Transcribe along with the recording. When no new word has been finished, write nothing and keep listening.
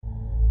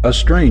A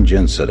Strange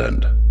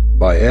Incident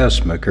by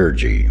S.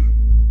 Mukherjee.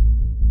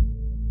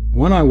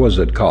 When I was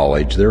at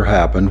college, there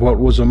happened what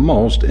was a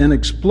most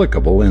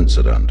inexplicable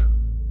incident.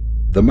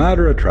 The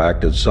matter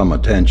attracted some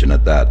attention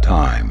at that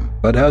time,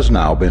 but has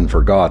now been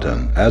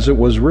forgotten, as it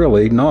was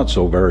really not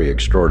so very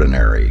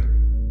extraordinary.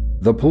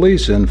 The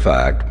police, in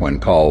fact, when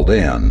called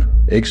in,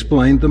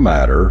 explained the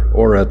matter,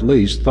 or at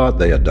least thought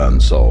they had done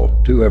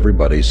so, to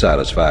everybody's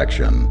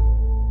satisfaction.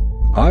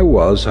 I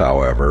was,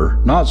 however,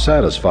 not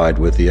satisfied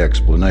with the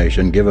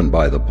explanation given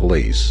by the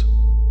police.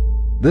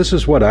 This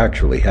is what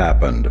actually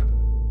happened.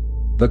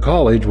 The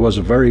college was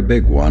a very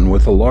big one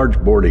with a large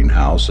boarding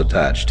house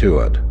attached to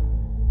it.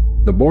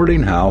 The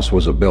boarding house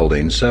was a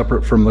building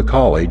separate from the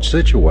college,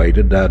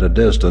 situated at a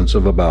distance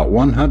of about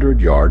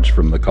 100 yards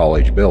from the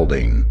college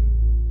building.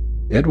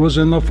 It was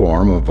in the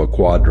form of a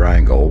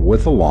quadrangle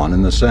with a lawn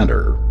in the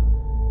center.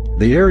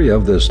 The area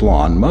of this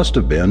lawn must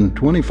have been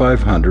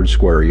 2,500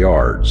 square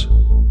yards.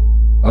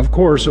 Of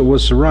course, it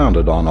was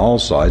surrounded on all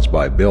sides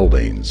by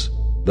buildings,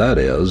 that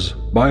is,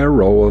 by a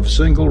row of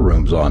single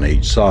rooms on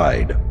each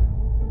side.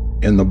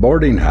 In the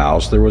boarding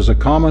house there was a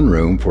common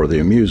room for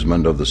the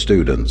amusement of the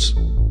students.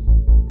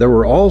 There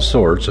were all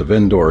sorts of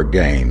indoor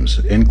games,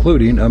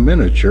 including a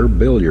miniature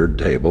billiard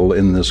table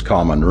in this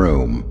common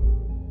room.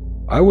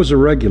 I was a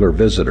regular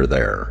visitor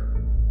there.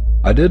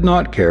 I did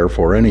not care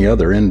for any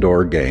other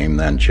indoor game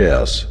than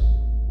chess.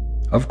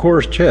 Of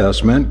course,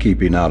 chess meant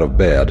keeping out of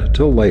bed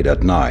till late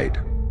at night.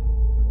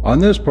 On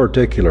this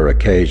particular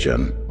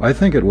occasion, I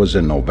think it was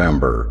in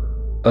November,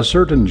 a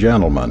certain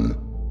gentleman,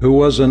 who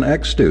was an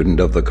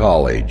ex-student of the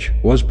college,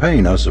 was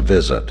paying us a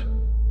visit.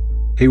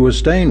 He was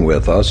staying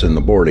with us in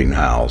the boarding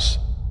house.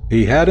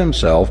 He had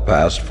himself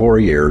passed 4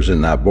 years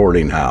in that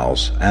boarding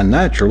house, and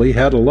naturally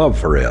had a love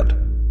for it.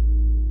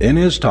 In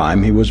his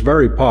time he was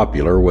very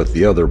popular with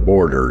the other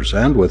boarders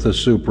and with the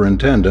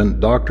superintendent,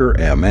 Dr.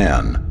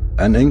 M.N.,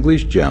 an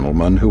English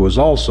gentleman who was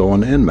also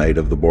an inmate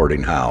of the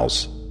boarding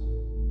house.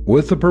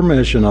 With the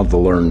permission of the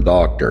learned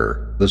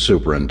doctor, the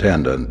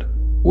superintendent,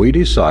 we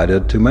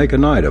decided to make a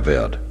night of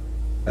it,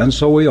 and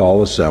so we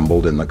all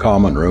assembled in the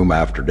common room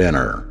after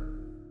dinner.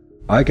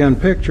 I can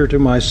picture to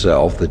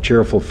myself the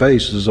cheerful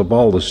faces of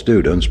all the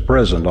students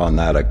present on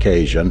that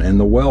occasion in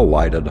the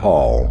well-lighted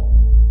hall.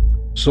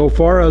 So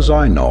far as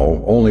I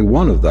know, only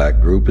one of that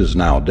group is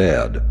now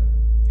dead.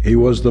 He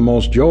was the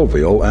most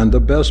jovial and the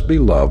best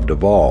beloved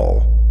of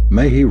all.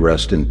 May he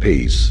rest in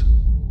peace.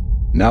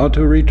 Now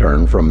to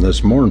return from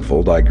this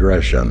mournful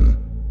digression.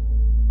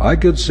 I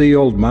could see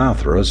old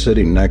Mathra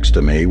sitting next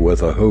to me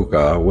with a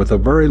hookah with a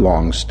very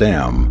long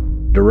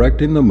stem,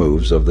 directing the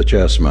moves of the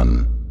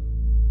chessmen.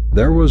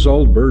 There was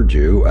old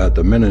Burju at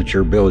the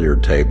miniature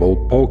billiard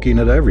table poking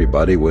at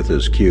everybody with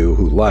his cue,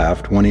 who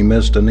laughed when he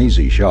missed an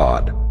easy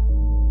shot.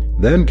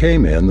 Then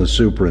came in the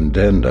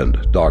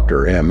superintendent,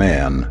 Dr.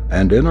 M.N.,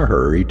 and in a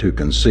hurry to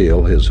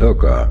conceal his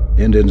hookah,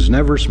 Indians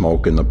never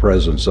smoke in the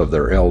presence of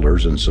their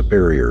elders and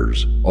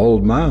superiors,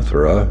 old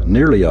Mathra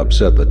nearly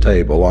upset the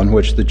table on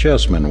which the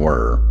chessmen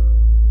were.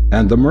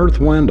 And the mirth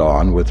went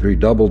on with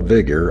redoubled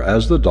vigor,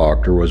 as the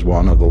doctor was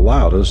one of the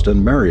loudest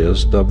and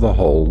merriest of the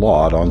whole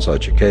lot on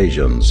such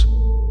occasions.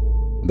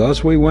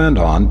 Thus we went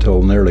on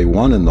till nearly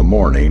 1 in the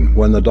morning,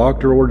 when the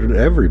doctor ordered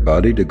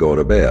everybody to go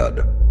to bed.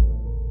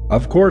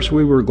 Of course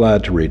we were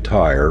glad to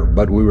retire,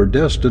 but we were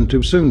destined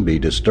to soon be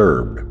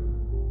disturbed.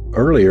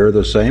 Earlier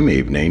the same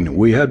evening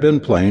we had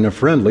been playing a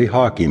friendly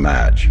hockey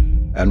match,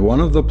 and one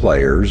of the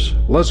players,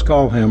 let's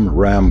call him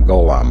Ram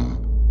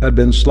Golam, had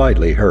been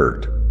slightly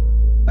hurt.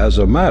 As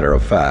a matter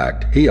of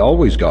fact, he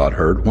always got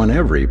hurt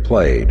whenever he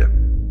played.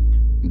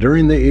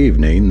 During the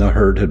evening the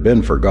hurt had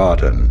been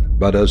forgotten,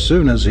 but as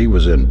soon as he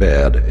was in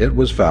bed it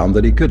was found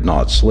that he could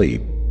not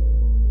sleep.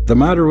 The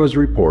matter was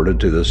reported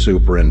to the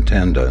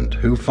superintendent,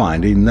 who,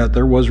 finding that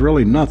there was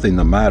really nothing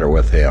the matter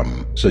with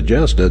him,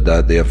 suggested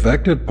that the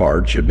affected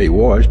part should be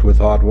washed with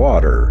hot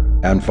water,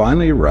 and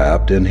finally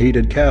wrapped in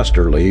heated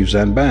castor leaves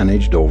and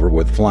bandaged over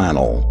with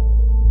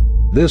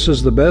flannel. This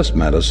is the best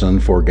medicine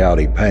for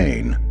gouty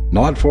pain,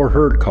 not for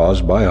hurt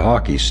caused by a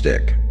hockey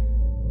stick.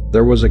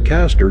 There was a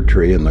castor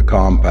tree in the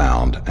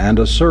compound, and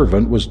a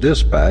servant was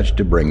dispatched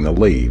to bring the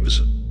leaves.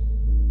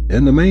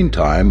 In the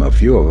meantime, a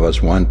few of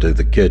us went to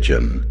the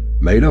kitchen,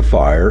 made a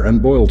fire, and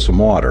boiled some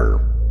water.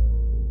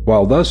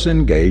 While thus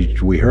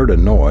engaged, we heard a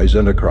noise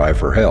and a cry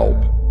for help.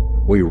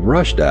 We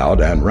rushed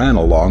out and ran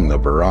along the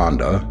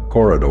veranda,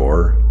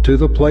 corridor, to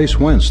the place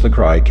whence the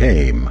cry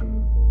came.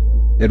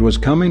 It was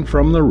coming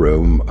from the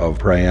room of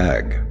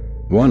Prayag,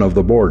 one of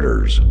the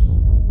boarders.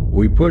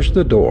 We pushed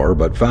the door,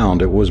 but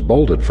found it was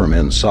bolted from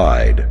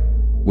inside.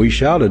 We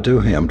shouted to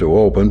him to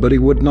open, but he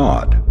would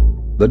not.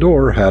 The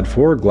door had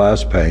 4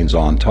 glass panes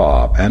on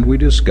top, and we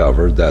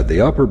discovered that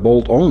the upper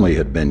bolt only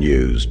had been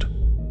used.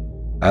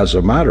 As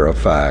a matter of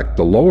fact,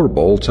 the lower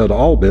bolts had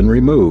all been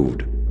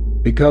removed,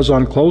 because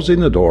on closing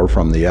the door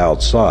from the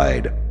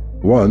outside,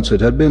 once it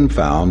had been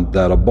found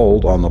that a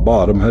bolt on the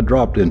bottom had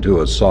dropped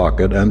into its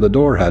socket, and the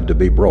door had to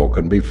be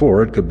broken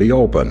before it could be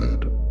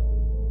opened.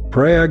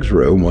 Prayag's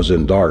room was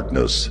in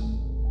darkness.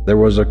 There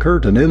was a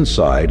curtain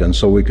inside, and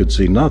so we could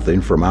see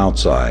nothing from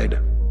outside.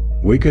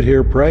 We could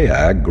hear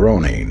Prayag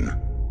groaning.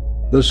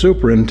 The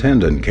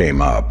superintendent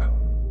came up.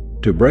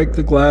 To break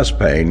the glass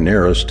pane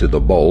nearest to the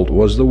bolt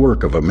was the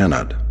work of a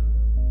minute.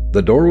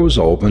 The door was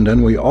opened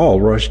and we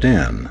all rushed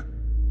in.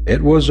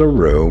 It was a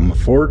room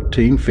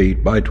 14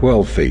 feet by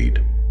 12 feet.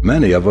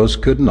 Many of us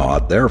could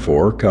not,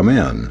 therefore, come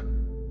in.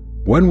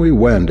 When we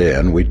went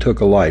in, we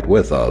took a light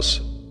with us.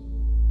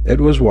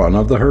 It was one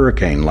of the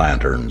hurricane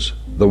lanterns,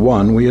 the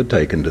one we had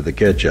taken to the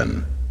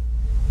kitchen.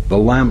 The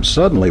lamp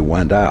suddenly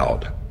went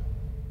out.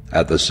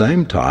 At the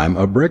same time,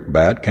 a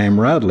brickbat came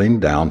rattling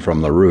down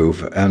from the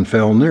roof and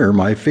fell near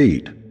my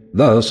feet.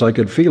 Thus I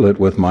could feel it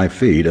with my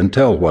feet and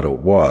tell what it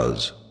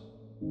was.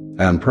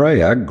 And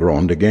Prayag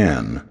groaned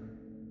again.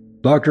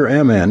 Dr.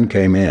 M.N.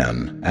 came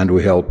in, and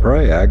we helped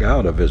Prayag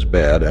out of his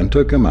bed and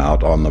took him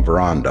out on the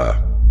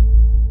veranda.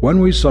 When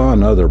we saw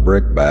another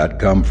brickbat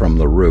come from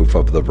the roof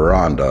of the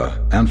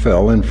veranda and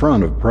fell in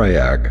front of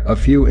Prayag a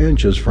few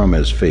inches from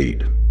his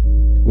feet,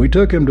 we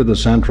took him to the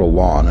central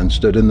lawn and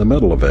stood in the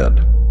middle of it.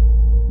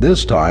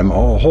 This time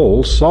a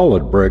whole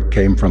solid brick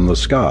came from the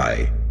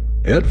sky.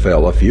 It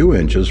fell a few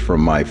inches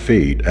from my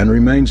feet and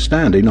remained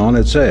standing on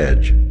its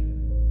edge.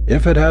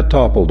 If it had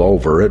toppled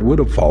over, it would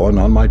have fallen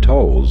on my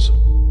toes.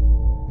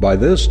 By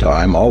this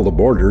time all the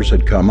boarders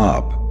had come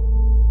up.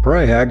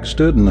 Prayag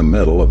stood in the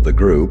middle of the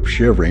group,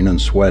 shivering and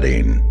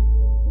sweating.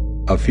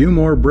 A few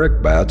more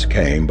brickbats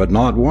came, but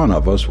not one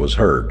of us was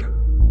hurt.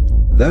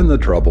 Then the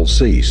trouble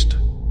ceased.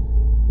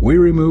 We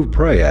removed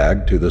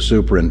Prayag to the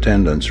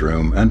superintendent's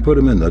room and put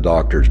him in the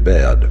doctor's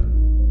bed.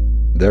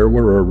 There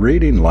were a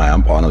reading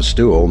lamp on a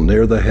stool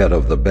near the head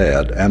of the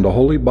bed and a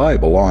Holy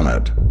Bible on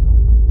it.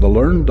 The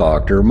learned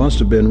doctor must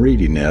have been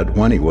reading it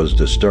when he was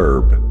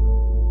disturbed.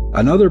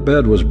 Another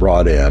bed was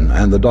brought in,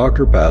 and the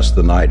doctor passed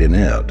the night in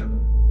it.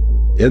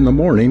 In the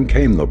morning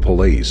came the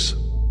police.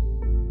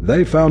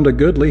 They found a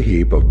goodly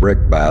heap of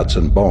brickbats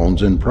and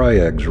bones in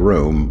Prayag's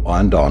room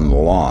and on the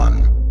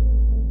lawn.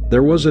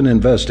 There was an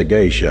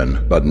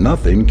investigation, but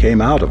nothing came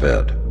out of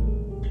it.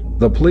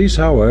 The police,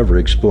 however,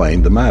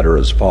 explained the matter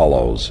as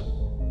follows.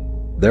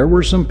 There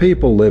were some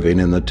people living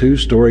in the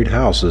 2-storied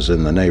houses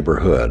in the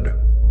neighborhood.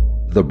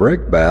 The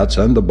brickbats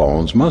and the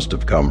bones must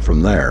have come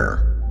from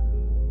there.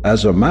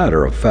 As a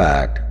matter of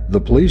fact, the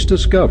police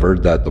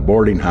discovered that the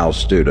boarding house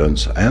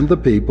students and the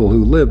people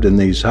who lived in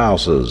these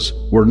houses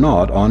were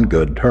not on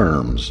good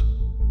terms.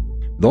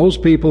 Those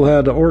people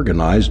had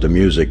organized a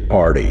music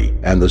party,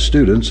 and the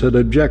students had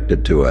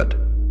objected to it.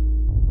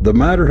 The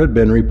matter had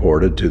been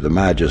reported to the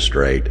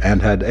magistrate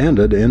and had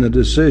ended in a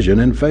decision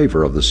in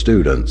favor of the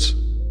students.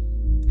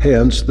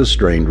 Hence the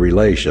strained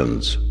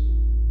relations.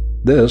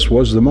 This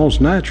was the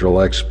most natural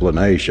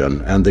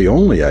explanation and the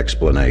only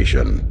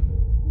explanation.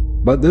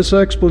 But this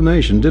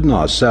explanation did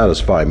not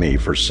satisfy me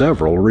for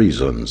several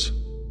reasons.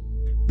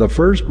 The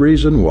first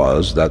reason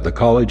was that the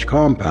college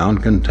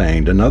compound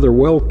contained another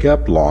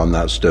well-kept lawn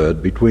that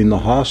stood between the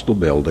hostel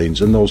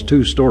buildings and those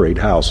 2-storied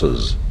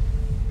houses.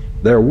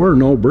 There were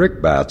no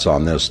brickbats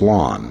on this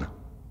lawn.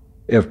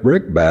 If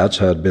brickbats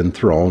had been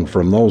thrown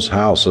from those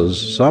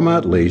houses, some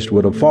at least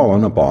would have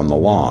fallen upon the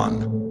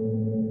lawn.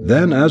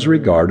 Then, as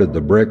regarded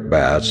the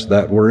brickbats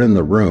that were in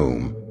the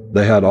room,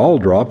 they had all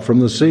dropped from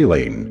the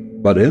ceiling,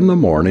 but in the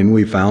morning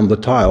we found the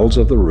tiles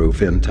of the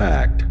roof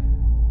intact.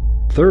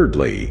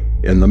 Thirdly,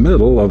 in the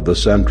middle of the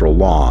central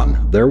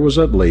lawn there was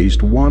at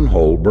least one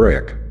whole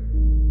brick.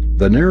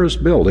 The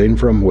nearest building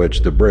from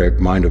which the brick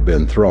might have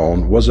been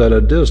thrown was at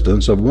a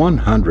distance of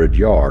 100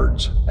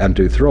 yards, and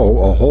to throw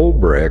a whole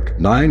brick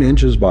 9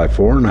 inches by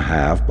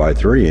 4.5 by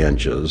 3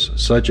 inches,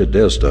 such a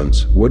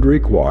distance, would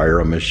require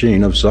a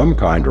machine of some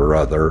kind or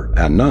other,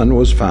 and none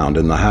was found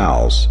in the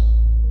house.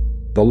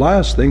 The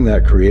last thing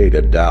that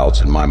created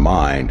doubts in my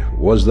mind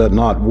was that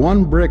not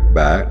one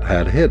brickbat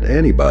had hit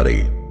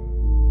anybody.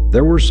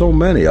 There were so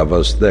many of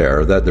us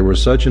there that there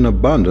was such an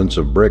abundance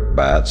of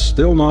brickbats,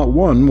 still not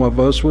one of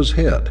us was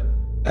hit.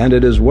 And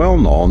it is well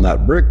known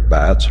that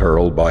brickbats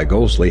hurled by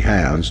ghostly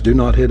hands do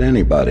not hit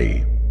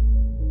anybody.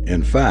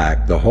 In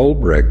fact, the whole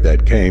brick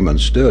that came and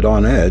stood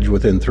on edge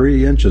within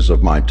 3 inches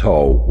of my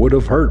toe would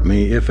have hurt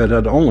me if it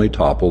had only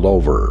toppled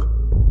over.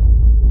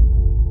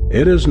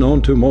 It is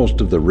known to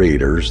most of the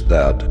readers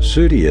that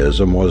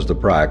Sudhism was the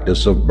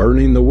practice of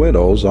burning the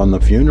widows on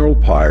the funeral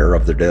pyre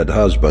of their dead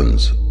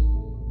husbands.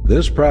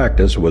 This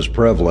practice was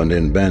prevalent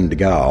in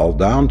Bengal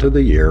down to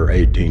the year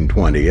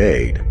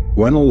 1828,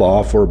 when a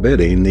law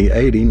forbidding the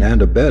aiding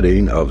and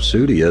abetting of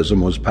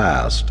Sudhism was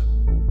passed.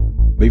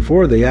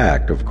 Before the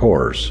act, of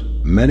course,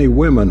 many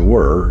women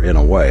were, in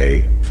a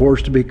way,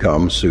 forced to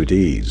become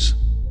Sudhis.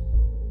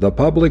 The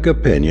public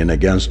opinion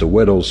against a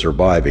widow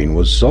surviving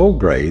was so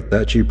great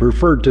that she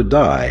preferred to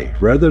die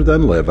rather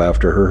than live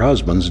after her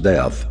husband's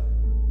death.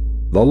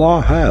 The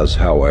law has,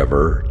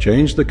 however,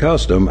 changed the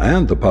custom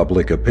and the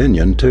public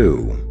opinion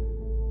too.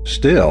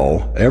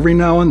 Still, every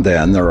now and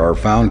then there are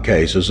found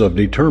cases of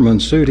determined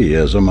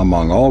Sudhism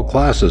among all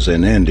classes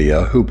in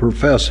India who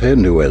profess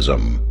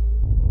Hinduism.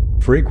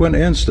 Frequent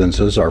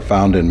instances are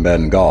found in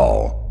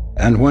Bengal,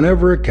 and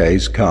whenever a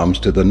case comes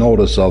to the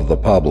notice of the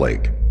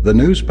public, the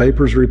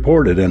newspapers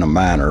report it in a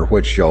manner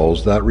which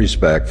shows that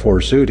respect for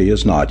Sooty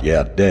is not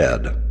yet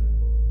dead.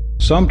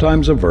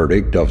 Sometimes a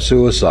verdict of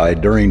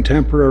suicide during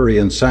temporary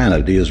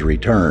insanity is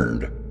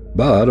returned,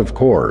 but, of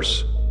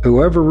course,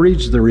 whoever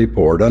reads the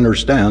report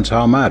understands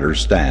how matters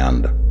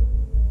stand.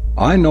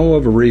 I know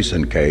of a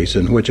recent case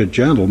in which a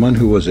gentleman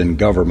who was in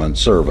government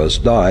service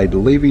died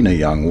leaving a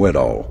young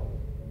widow.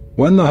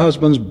 When the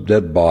husband's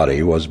dead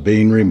body was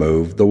being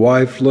removed, the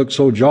wife looked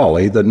so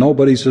jolly that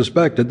nobody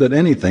suspected that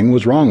anything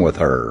was wrong with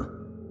her.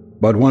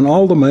 But when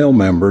all the male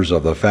members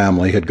of the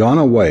family had gone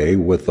away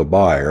with the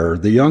buyer,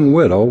 the young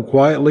widow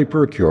quietly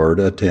procured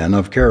a tin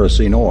of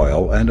kerosene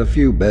oil and a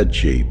few bed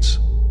sheets.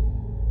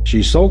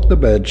 She soaked the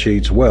bed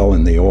sheets well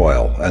in the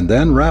oil and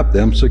then wrapped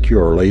them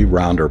securely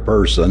round her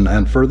person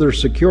and further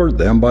secured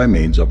them by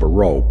means of a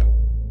rope.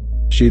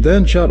 She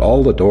then shut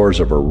all the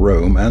doors of her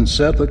room and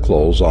set the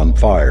clothes on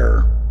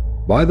fire.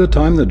 By the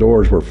time the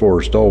doors were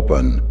forced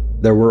open,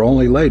 there were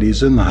only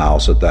ladies in the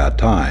house at that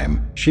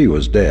time. She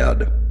was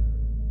dead.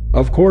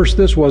 Of course,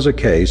 this was a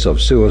case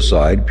of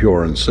suicide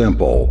pure and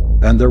simple,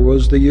 and there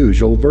was the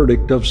usual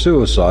verdict of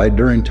suicide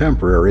during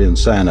temporary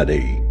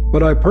insanity,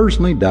 but I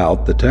personally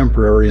doubt the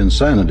temporary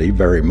insanity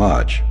very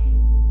much.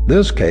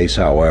 This case,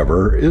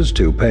 however, is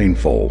too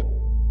painful.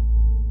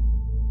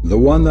 The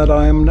one that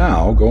I am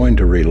now going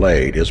to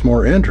relate is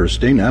more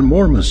interesting and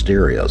more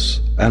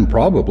mysterious, and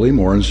probably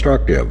more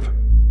instructive.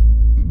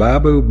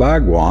 Babu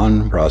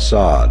Bhagwan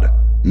Prasad,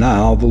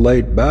 now the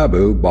late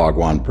Babu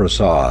Bhagwan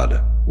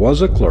Prasad,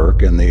 was a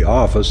clerk in the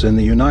office in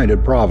the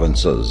United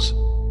Provinces.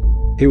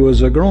 He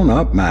was a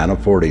grown-up man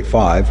of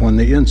 45 when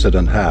the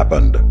incident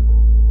happened.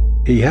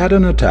 He had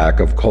an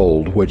attack of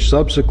cold which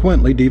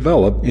subsequently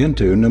developed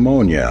into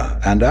pneumonia,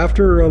 and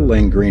after a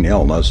lingering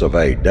illness of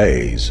 8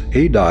 days,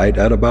 he died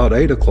at about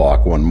 8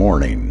 o'clock one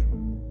morning.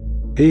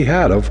 He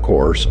had, of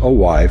course, a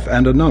wife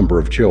and a number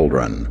of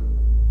children.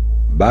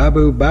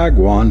 Babu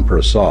Bhagwan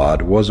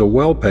Prasad was a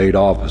well-paid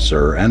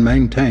officer and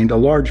maintained a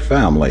large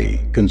family,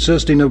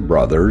 consisting of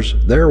brothers,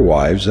 their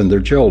wives, and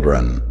their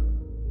children.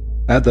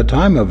 At the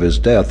time of his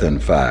death, in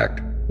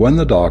fact, when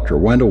the doctor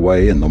went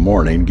away in the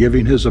morning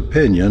giving his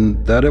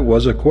opinion that it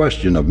was a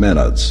question of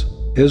minutes,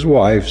 his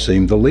wife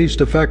seemed the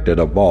least affected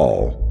of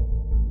all.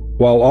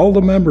 While all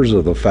the members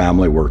of the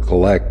family were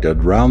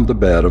collected round the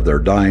bed of their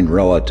dying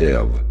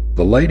relative,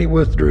 the lady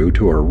withdrew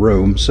to her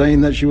room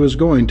saying that she was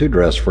going to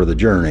dress for the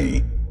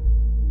journey.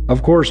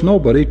 Of course,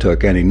 nobody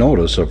took any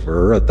notice of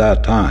her at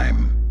that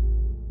time.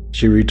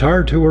 She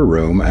retired to her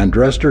room and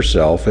dressed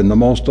herself in the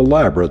most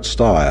elaborate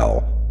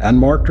style, and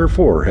marked her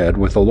forehead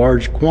with a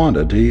large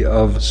quantity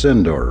of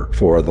sindoor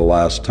for the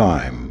last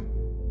time.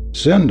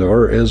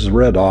 Sindoor is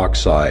red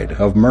oxide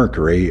of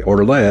mercury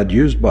or lead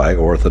used by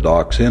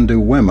Orthodox Hindu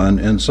women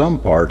in some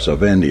parts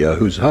of India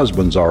whose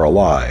husbands are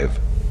alive.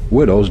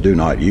 Widows do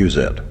not use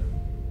it.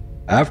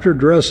 After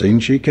dressing,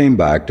 she came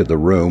back to the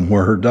room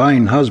where her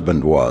dying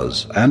husband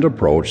was and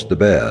approached the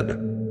bed.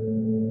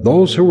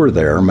 Those who were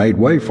there made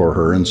way for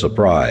her in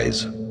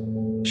surprise.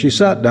 She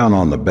sat down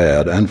on the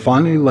bed and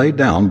finally lay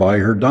down by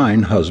her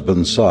dying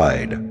husband's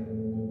side.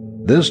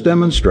 This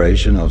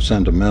demonstration of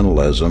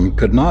sentimentalism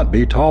could not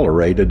be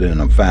tolerated in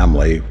a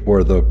family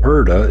where the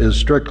purdah is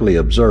strictly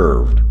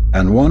observed,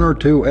 and one or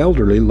two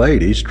elderly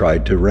ladies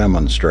tried to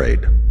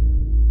remonstrate.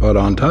 But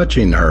on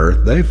touching her,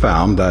 they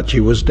found that she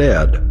was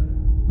dead.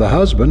 The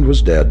husband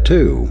was dead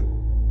too.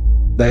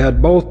 They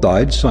had both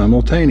died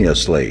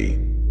simultaneously.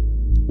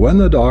 When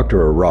the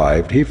doctor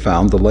arrived, he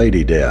found the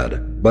lady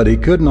dead, but he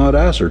could not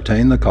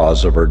ascertain the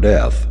cause of her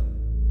death.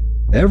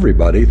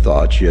 Everybody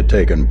thought she had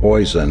taken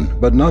poison,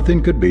 but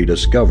nothing could be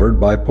discovered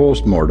by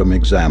post-mortem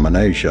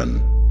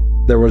examination.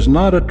 There was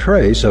not a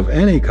trace of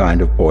any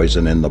kind of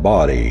poison in the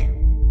body.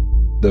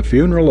 The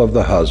funeral of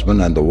the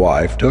husband and the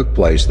wife took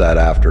place that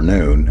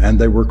afternoon, and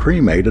they were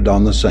cremated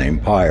on the same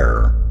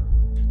pyre.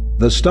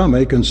 The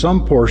stomach and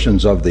some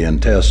portions of the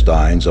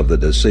intestines of the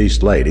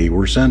deceased lady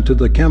were sent to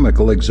the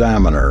chemical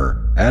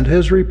examiner, and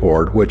his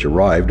report, which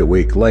arrived a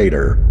week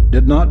later,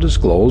 did not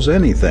disclose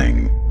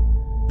anything.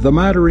 The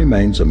matter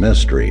remains a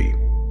mystery.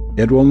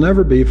 It will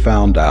never be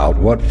found out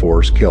what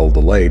force killed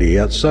the lady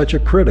at such a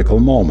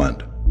critical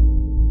moment.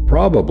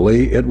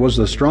 Probably it was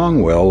the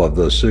strong will of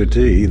the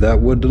Sooty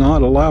that would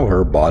not allow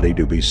her body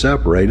to be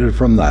separated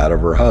from that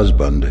of her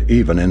husband,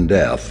 even in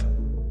death.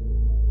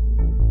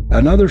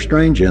 Another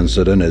strange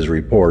incident is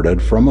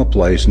reported from a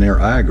place near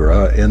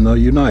Agra in the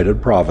United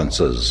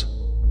Provinces.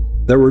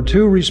 There were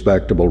two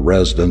respectable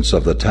residents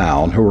of the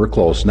town who were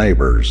close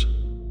neighbors.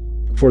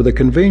 For the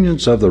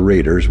convenience of the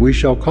readers, we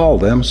shall call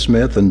them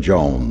Smith and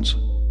Jones.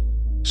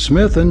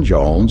 Smith and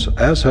Jones,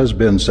 as has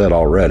been said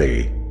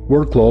already,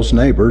 were close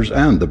neighbors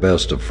and the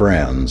best of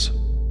friends.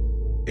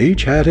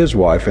 Each had his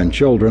wife and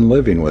children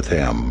living with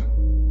him.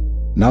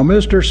 Now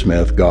Mr.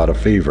 Smith got a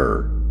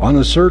fever on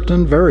a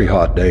certain very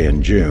hot day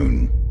in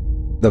June.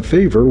 The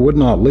fever would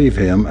not leave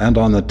him, and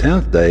on the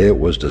 10th day it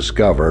was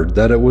discovered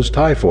that it was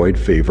typhoid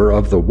fever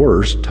of the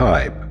worst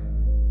type.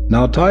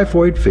 Now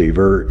typhoid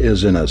fever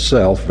is in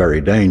itself very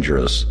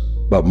dangerous.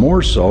 but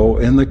more so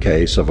in the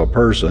case of a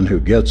person who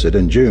gets it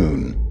in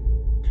June.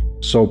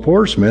 So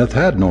poor Smith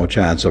had no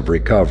chance of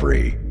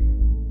recovery.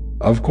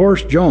 Of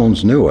course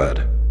Jones knew it.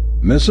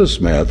 Mrs.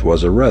 Smith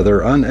was a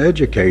rather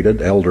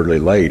uneducated elderly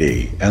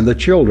lady, and the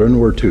children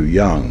were too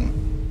young.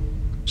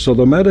 So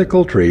the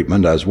medical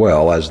treatment as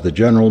well as the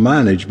general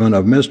management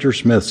of Mr.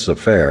 Smith's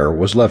affair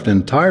was left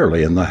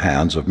entirely in the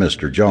hands of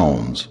Mr.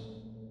 Jones.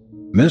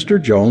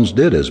 Mr. Jones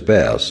did his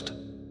best.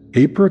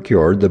 He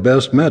procured the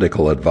best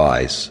medical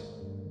advice.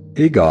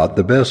 He got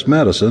the best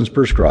medicines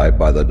prescribed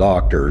by the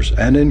doctors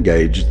and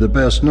engaged the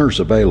best nurse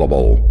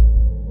available.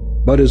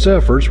 But his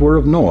efforts were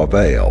of no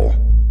avail.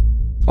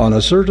 On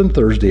a certain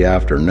Thursday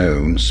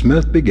afternoon,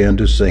 Smith began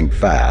to sink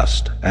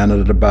fast, and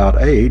at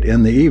about 8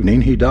 in the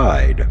evening he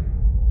died.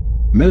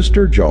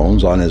 Mr.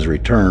 Jones, on his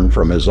return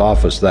from his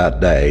office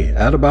that day,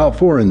 at about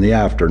 4 in the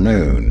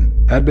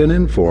afternoon, had been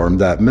informed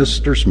that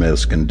Mr.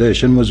 Smith's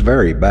condition was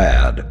very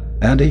bad,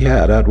 and he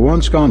had at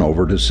once gone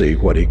over to see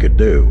what he could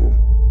do.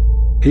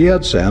 He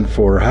had sent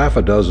for half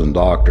a dozen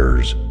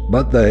doctors,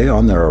 but they,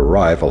 on their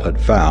arrival,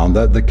 had found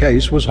that the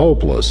case was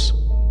hopeless.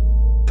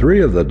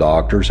 3 of the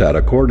doctors had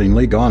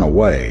accordingly gone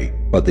away,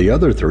 but the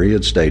other 3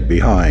 had stayed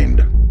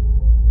behind.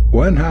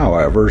 When,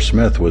 however,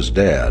 Smith was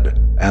dead,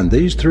 and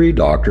these 3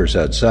 doctors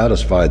had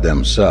satisfied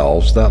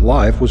themselves that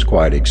life was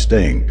quite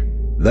extinct,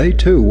 they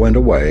too went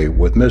away,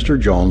 with Mr.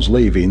 Jones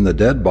leaving the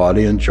dead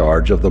body in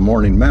charge of the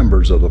mourning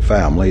members of the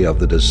family of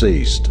the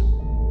deceased.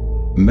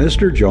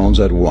 Mr. Jones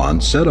at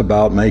once set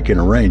about making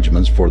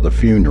arrangements for the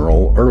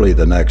funeral early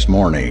the next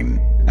morning,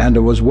 and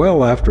it was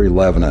well after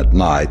 11 at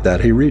night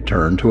that he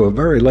returned to a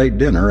very late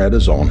dinner at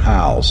his own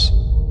house.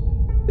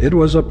 It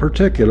was a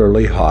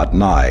particularly hot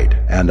night,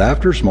 and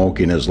after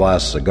smoking his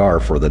last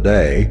cigar for the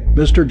day,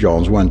 Mr.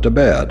 Jones went to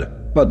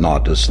bed, but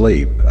not to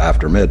sleep,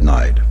 after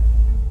midnight.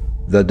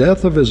 The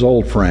death of his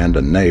old friend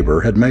and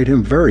neighbor had made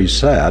him very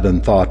sad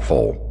and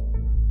thoughtful.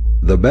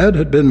 The bed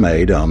had been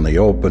made on the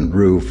open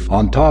roof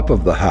on top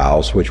of the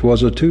house, which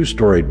was a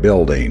 2-storied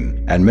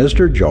building, and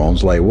Mr.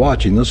 Jones lay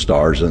watching the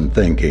stars and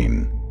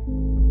thinking.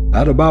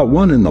 At about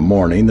 1 in the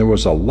morning there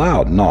was a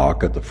loud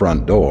knock at the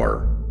front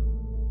door.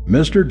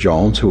 Mr.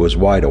 Jones, who was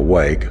wide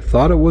awake,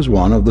 thought it was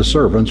one of the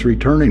servants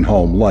returning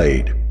home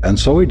late, and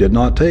so he did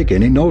not take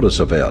any notice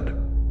of it.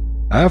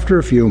 After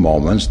a few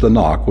moments the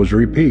knock was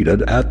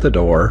repeated at the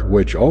door,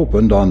 which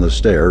opened on the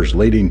stairs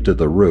leading to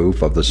the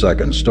roof of the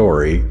 2nd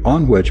story,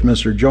 on which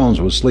Mr.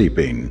 Jones was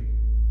sleeping.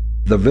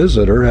 The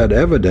visitor had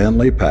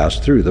evidently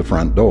passed through the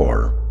front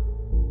door.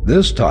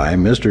 This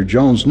time Mr.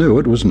 Jones knew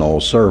it was no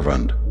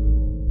servant.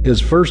 His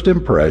first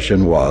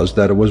impression was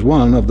that it was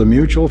one of the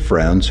mutual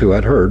friends who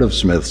had heard of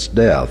Smith's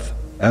death,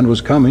 and was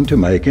coming to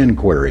make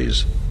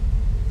inquiries.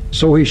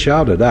 So he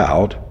shouted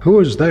out, "Who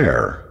is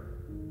there?"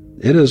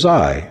 "It is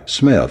I,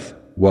 Smith,"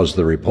 was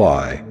the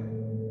reply.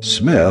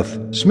 "Smith?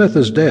 Smith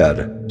is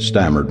dead,"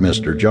 stammered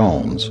Mr.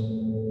 Jones.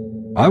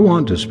 "I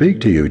want to speak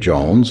to you,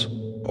 Jones.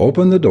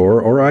 Open the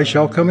door or I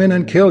shall come in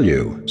and kill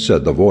you,"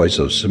 said the voice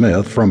of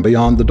Smith from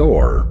beyond the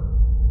door.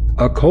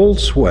 A cold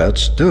sweat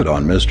stood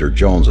on Mr.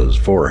 Jones's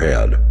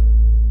forehead.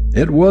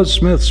 It was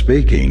Smith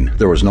speaking,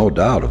 there was no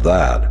doubt of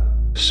that.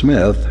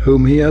 Smith,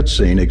 whom he had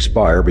seen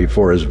expire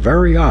before his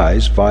very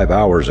eyes 5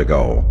 hours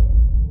ago.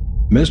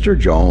 Mr.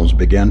 Jones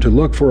began to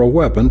look for a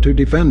weapon to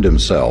defend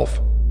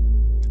himself.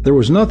 There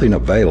was nothing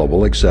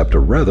available except a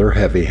rather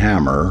heavy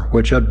hammer,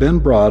 which had been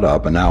brought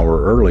up an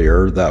hour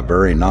earlier that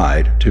very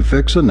night to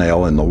fix a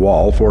nail in the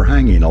wall for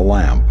hanging a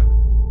lamp.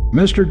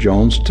 Mr.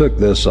 Jones took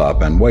this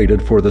up and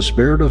waited for the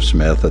spirit of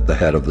Smith at the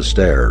head of the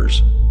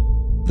stairs.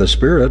 The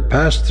spirit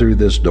passed through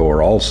this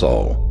door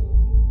also.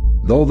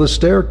 Though the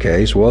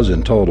staircase was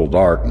in total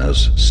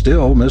darkness,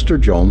 still Mr.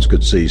 Jones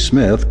could see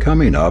Smith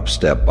coming up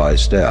step by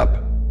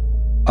step.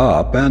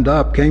 Up and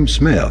up came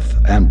Smith,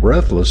 and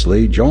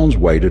breathlessly Jones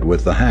waited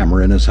with the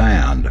hammer in his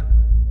hand.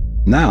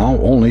 Now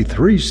only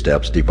 3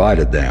 steps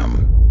divided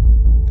them.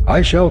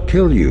 "I shall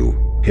kill you,"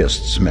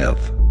 hissed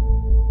Smith.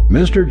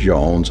 Mr.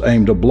 Jones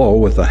aimed a blow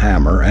with the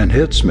hammer and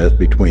hit Smith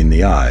between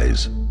the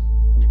eyes.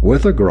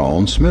 With a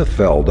groan, Smith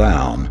fell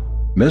down.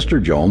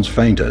 Mr. Jones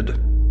fainted.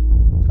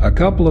 A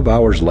couple of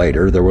hours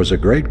later there was a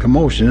great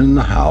commotion in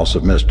the house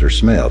of Mr.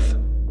 Smith.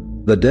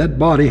 The dead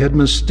body had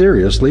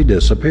mysteriously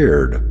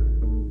disappeared.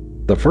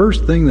 The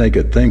first thing they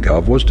could think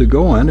of was to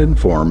go and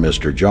inform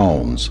Mr.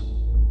 Jones.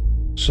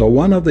 So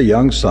one of the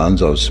young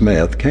sons of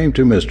Smith came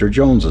to Mr.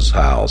 Jones's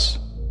house.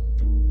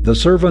 The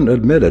servant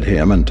admitted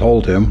him and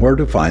told him where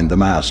to find the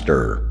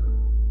master.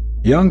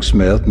 Young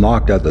Smith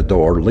knocked at the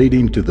door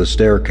leading to the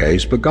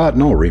staircase but got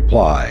no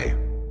reply.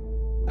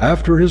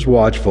 After his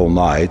watchful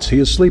nights he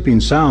is sleeping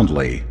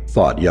soundly,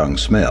 thought young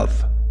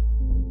Smith.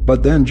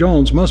 But then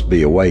Jones must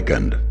be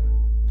awakened.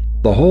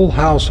 The whole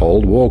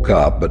household woke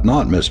up but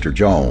not Mr.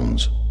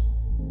 Jones.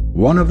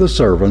 One of the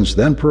servants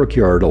then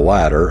procured a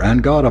ladder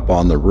and got up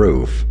on the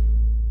roof.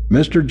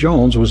 Mr.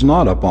 Jones was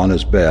not up on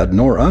his bed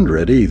nor under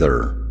it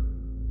either.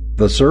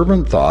 The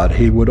servant thought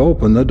he would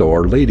open the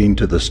door leading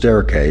to the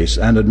staircase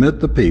and admit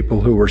the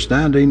people who were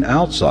standing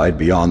outside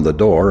beyond the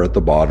door at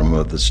the bottom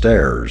of the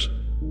stairs.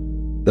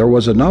 There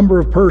was a number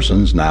of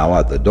persons now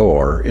at the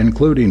door,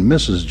 including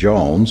Mrs.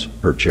 Jones,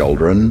 her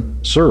children,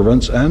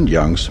 servants, and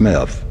young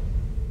Smith.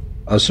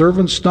 A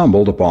servant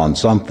stumbled upon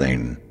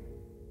something.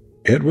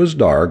 It was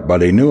dark,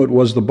 but he knew it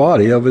was the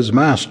body of his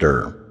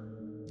master.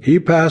 He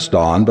passed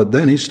on, but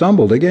then he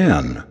stumbled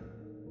again.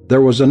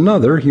 There was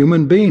another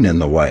human being in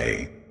the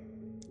way.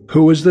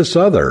 Who is this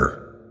other?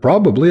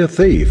 Probably a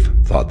thief,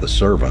 thought the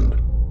servant.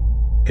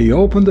 He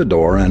opened the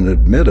door and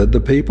admitted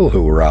the people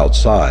who were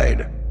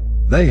outside.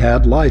 They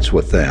had lights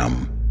with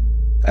them.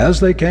 As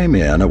they came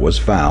in, it was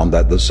found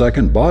that the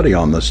second body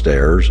on the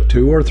stairs,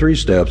 2 or 3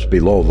 steps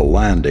below the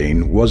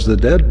landing, was the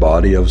dead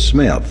body of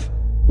Smith,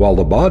 while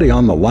the body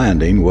on the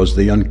landing was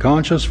the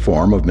unconscious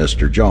form of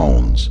Mr.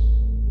 Jones.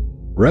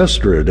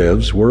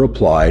 Restoratives were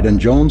applied and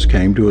Jones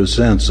came to his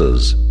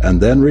senses, and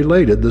then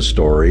related the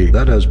story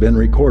that has been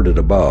recorded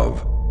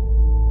above.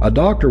 A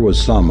doctor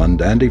was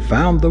summoned and he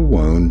found the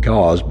wound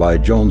caused by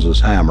Jones's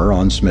hammer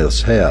on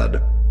Smith's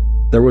head.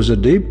 There was a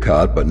deep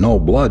cut, but no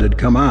blood had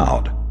come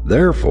out.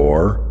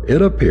 Therefore,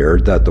 it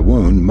appeared that the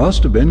wound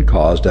must have been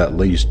caused at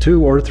least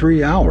 2 or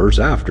 3 hours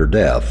after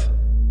death.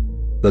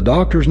 The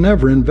doctors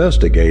never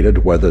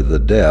investigated whether the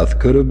death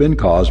could have been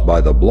caused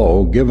by the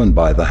blow given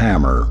by the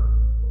hammer.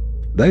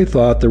 They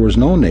thought there was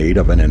no need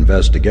of an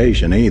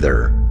investigation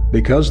either,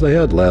 because they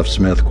had left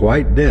Smith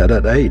quite dead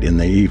at 8 in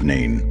the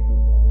evening.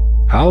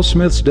 How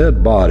Smith's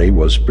dead body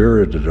was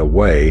spirited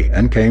away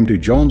and came to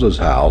Jones's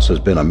house has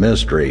been a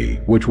mystery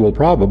which will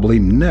probably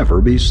never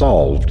be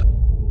solved.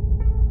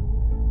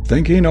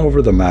 Thinking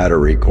over the matter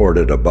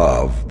recorded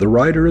above, the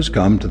writer has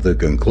come to the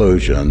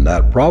conclusion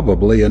that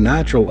probably a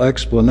natural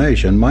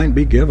explanation might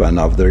be given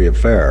of the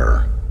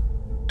affair.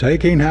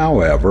 Taking,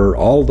 however,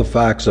 all the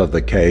facts of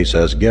the case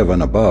as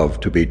given above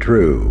to be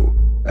true,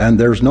 and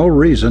there's no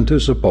reason to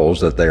suppose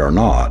that they are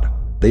not,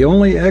 the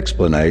only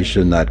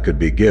explanation that could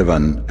be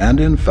given, and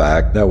in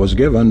fact that was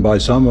given by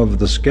some of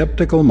the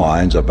skeptical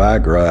minds of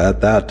Agra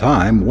at that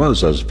time,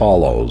 was as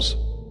follows.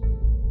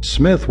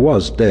 Smith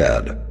was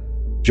dead.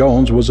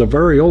 Jones was a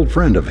very old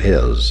friend of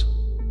his.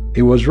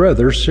 He was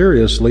rather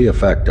seriously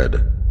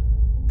affected.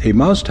 He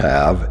must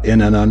have,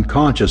 in an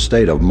unconscious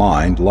state of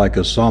mind like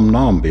a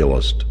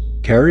somnambulist,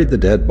 carried the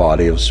dead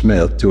body of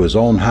Smith to his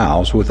own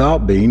house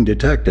without being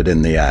detected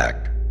in the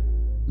act.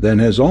 Then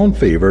his own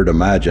fevered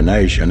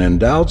imagination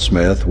endowed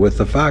Smith with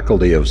the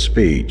faculty of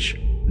speech,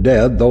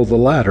 dead though the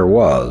latter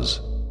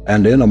was,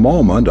 and in a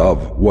moment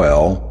of,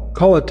 well,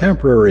 call it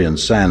temporary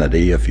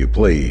insanity if you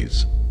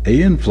please,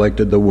 he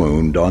inflicted the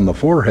wound on the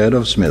forehead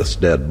of Smith's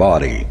dead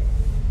body.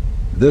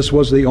 This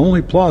was the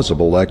only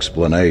plausible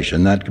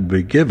explanation that could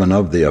be given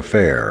of the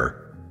affair,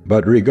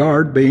 but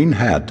regard being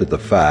had to the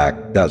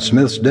fact that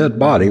Smith's dead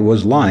body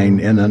was lying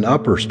in an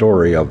upper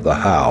story of the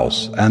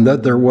house, and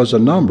that there was a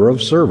number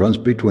of servants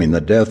between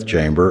the death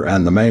chamber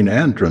and the main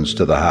entrance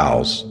to the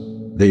house,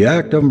 the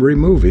act of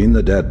removing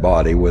the dead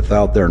body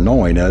without their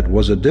knowing it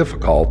was a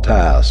difficult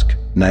task,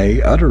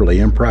 nay, utterly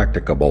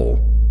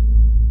impracticable.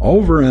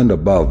 Over and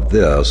above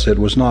this, it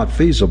was not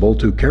feasible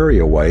to carry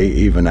away,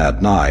 even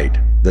at night,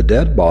 the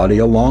dead body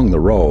along the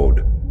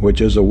road,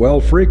 which is a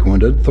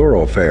well-frequented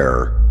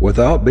thoroughfare,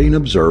 without being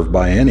observed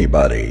by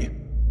anybody.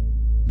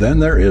 Then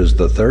there is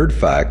the third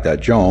fact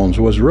that Jones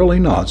was really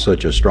not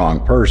such a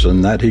strong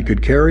person that he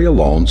could carry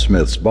alone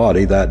Smith's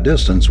body that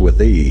distance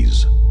with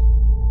ease.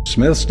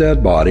 Smith's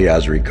dead body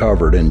as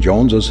recovered in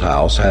Jones's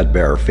house had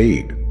bare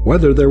feet.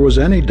 Whether there was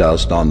any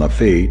dust on the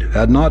feet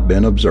had not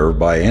been observed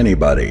by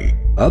anybody.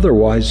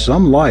 Otherwise,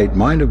 some light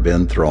might have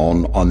been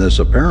thrown on this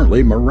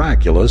apparently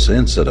miraculous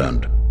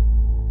incident.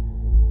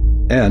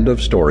 End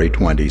of story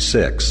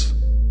 26.